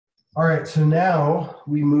All right, so now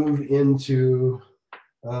we move into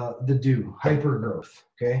the do, hyper growth.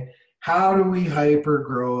 Okay. How do we hyper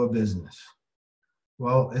grow a business?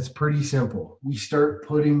 Well, it's pretty simple. We start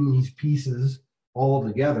putting these pieces all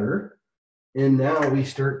together, and now we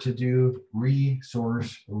start to do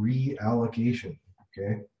resource reallocation.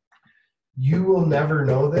 Okay. You will never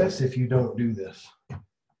know this if you don't do this.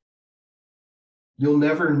 You'll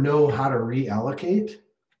never know how to reallocate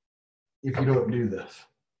if you don't do this.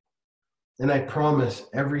 And I promise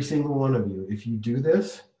every single one of you, if you do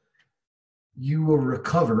this, you will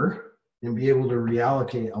recover and be able to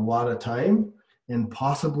reallocate a lot of time and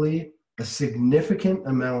possibly a significant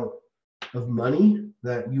amount of money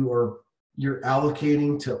that you're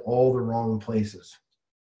allocating to all the wrong places.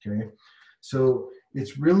 Okay. So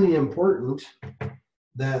it's really important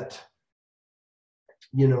that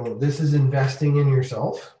this is investing in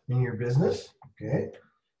yourself, in your business. Okay.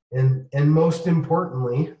 And most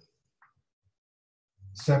importantly,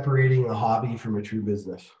 separating a hobby from a true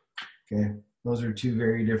business. Okay. Those are two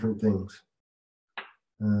very different things.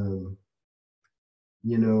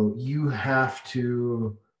 You have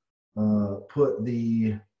to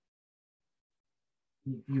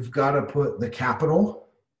you've got to put the capital,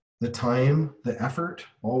 the time, the effort,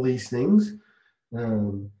 all these things.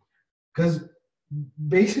 Because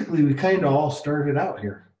basically we kind of all started out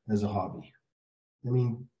here as a hobby.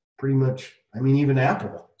 Pretty much, even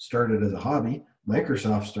Apple started as a hobby.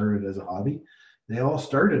 Microsoft started as a hobby. They all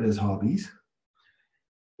started as hobbies.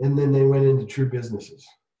 And then they went into true businesses.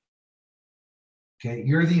 Okay.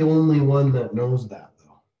 You're the only one that knows that,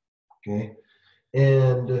 though. Okay.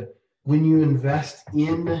 And when you invest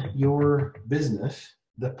in your business,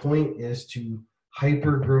 the point is to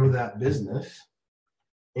hyper grow that business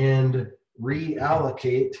and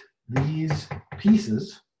reallocate these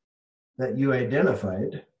pieces that you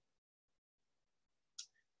identified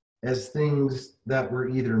as things that were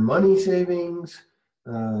either money savings,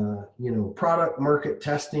 product market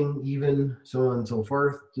testing, even so on and so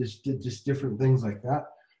forth, just different things like that.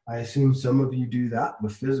 I assume some of you do that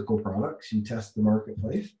with physical products. You test the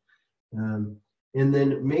marketplace, and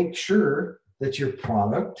then make sure that your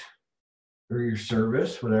product or your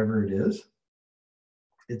service, whatever it is,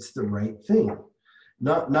 it's the right thing.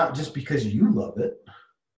 Not just because you love it,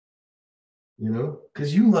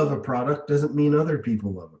 because you love a product doesn't mean other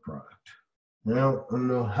people love a product. Now, I don't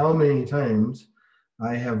know how many times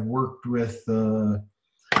I have worked with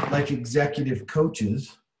executive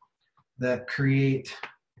coaches that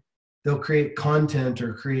they'll create content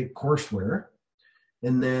or create courseware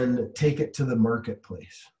and then take it to the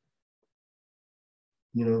marketplace.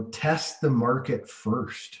 Test the market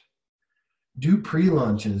first. Do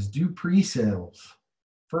pre-launches, do pre-sales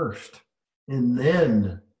first, and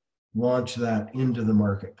then launch that into the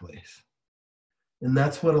marketplace. And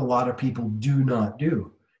that's what a lot of people do not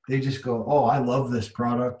do. They just go, oh, I love this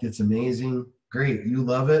product. It's amazing. Great. You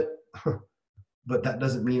love it. But that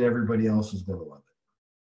doesn't mean everybody else is going to love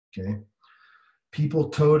it. Okay. People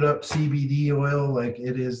toad up CBD oil like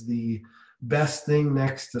it is the best thing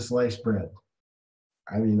next to sliced bread.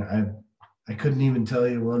 I couldn't even tell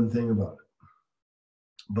you one thing about it.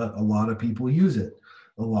 But a lot of people use it.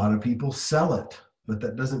 A lot of people sell it. But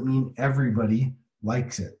that doesn't mean everybody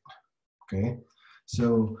likes it. Okay.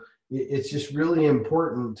 So it's just really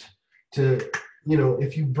important to,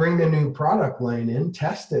 if you bring a new product line in,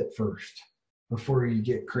 test it first before you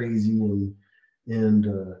get crazy and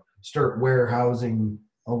start warehousing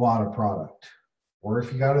a lot of product. Or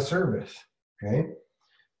if you got a service, okay?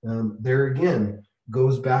 There again,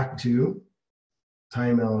 goes back to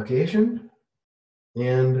time allocation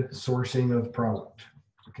and sourcing of product,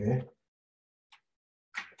 okay?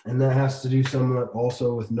 And that has to do somewhat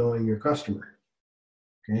also with knowing your customer.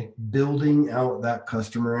 Okay, building out that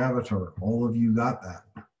customer avatar. All of you got that,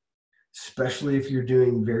 especially if you're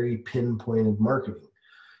doing very pinpointed marketing,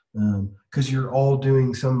 because you're all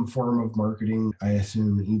doing some form of marketing, I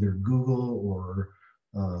assume, either Google or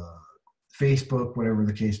Facebook, whatever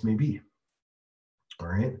the case may be. All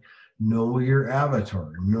right, know your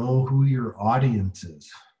avatar, know who your audience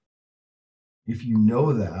is. If you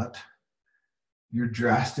know that, you're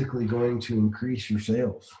drastically going to increase your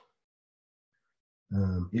sales.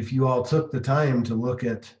 If you all took the time to look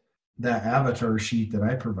at that avatar sheet that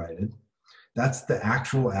I provided, that's the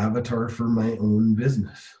actual avatar for my own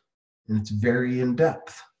business. And it's very in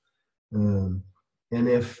depth. And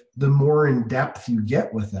if the more in depth you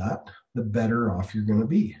get with that, the better off you're going to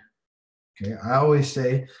be. Okay. I always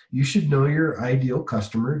say you should know your ideal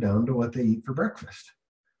customer down to what they eat for breakfast.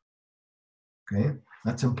 Okay.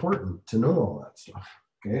 That's important to know all that stuff.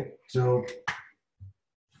 Okay. So,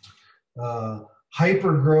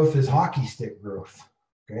 hyper growth is hockey stick growth.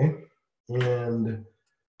 Okay. And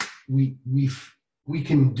we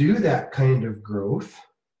can do that kind of growth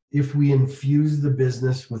if we infuse the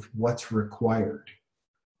business with what's required.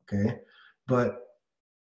 Okay. But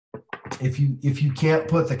if you can't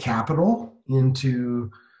put the capital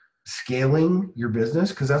into scaling your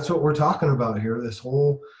business, because that's what we're talking about here,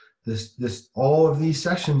 all of these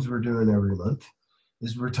sessions we're doing every month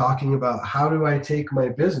is we're talking about how do I take my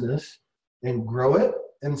business and grow it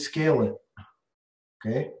and scale it.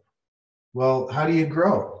 Okay. Well, how do you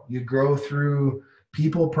grow? You grow through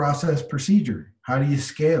people, process, procedure. How do you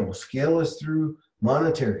scale? Scale is through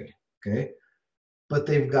monetary. Okay. But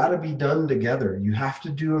they've got to be done together. You have to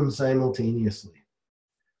do them simultaneously.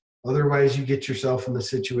 Otherwise, you get yourself in the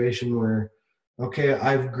situation where, okay,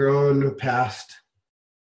 I've grown past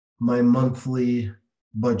my monthly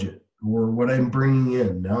budget or what I'm bringing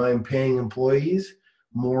in. Now I'm paying employees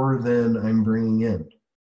more than I'm bringing in.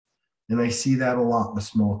 And I see that a lot with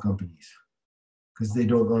small companies because they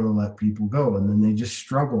don't want to let people go. And then they just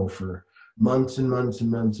struggle for months and months and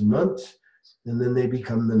months and months. And then they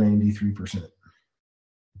become the 93%.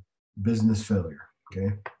 Business failure.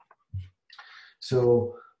 Okay.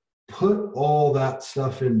 So put all that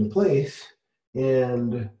stuff into place,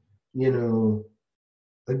 and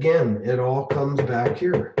again, it all comes back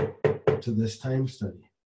here to this time study.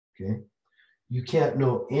 Okay. You can't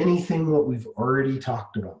know anything what we've already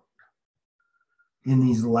talked about in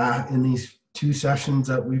these 2 sessions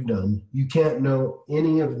that we've done. You can't know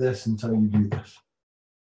any of this until you do this.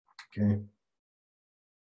 Okay.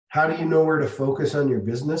 How do you know where to focus on your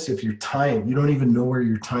business if you don't even know where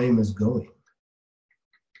your time is going?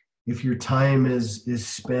 If your time is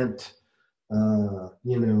spent,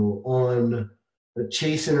 on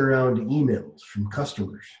chasing around emails from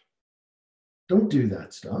customers, don't do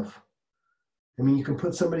that stuff. I mean, you can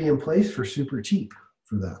put somebody in place for super cheap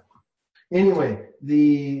for that. Anyway,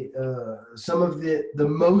 some of the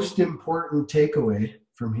most important takeaway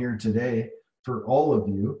from here today for all of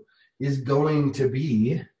you is going to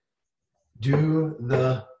be do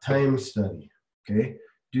the time study. Okay,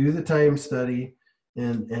 do the time study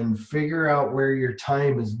and figure out where your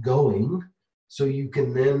time is going so you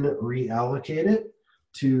can then reallocate it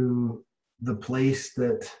to the place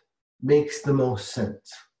that makes the most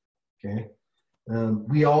sense. Okay,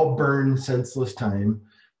 we all burn senseless time.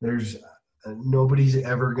 There's nobody's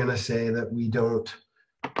ever going to say that we don't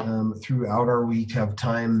throughout our week have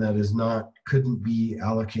time that couldn't be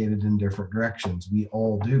allocated in different directions. We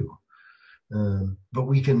all do. But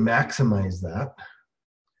we can maximize that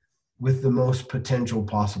with the most potential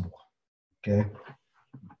possible. Okay.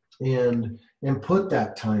 And put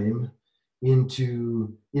that time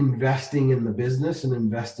into investing in the business and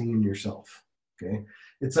investing in yourself. Okay.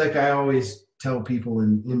 It's like I always tell people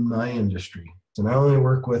in my industry, and I only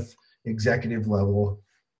work with executive level,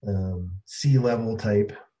 C-level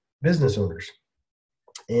type business owners.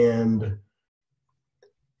 And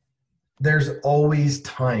there's always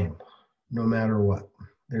time, no matter what.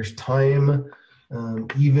 There's time,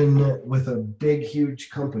 even with a big, huge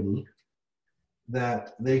company,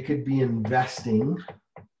 that they could be investing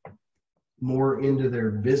more into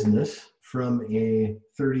their business from a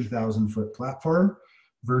 30,000 foot platform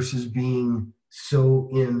versus being so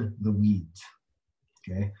in the weeds.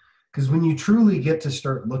 Okay. Because when you truly get to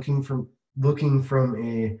start looking from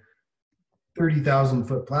a 30,000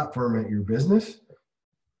 foot platform at your business,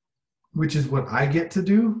 which is what I get to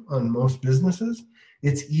do on most businesses,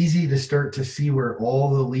 it's easy to start to see where all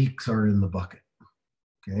the leaks are in the bucket.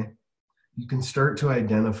 Okay. You can start to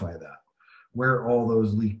identify that, where all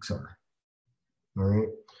those leaks are. All right.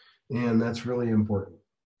 And that's really important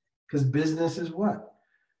because business is what?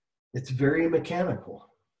 It's very mechanical.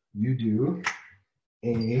 You do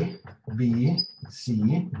A, B,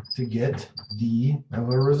 C to get D of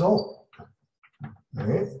a result. All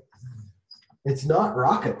right. It's not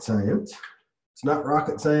rocket science. It's not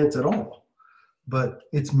rocket science at all. But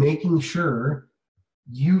it's making sure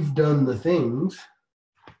you've done the things,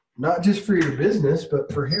 not just for your business,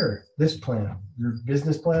 but for this plan, your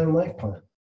business plan and life plan.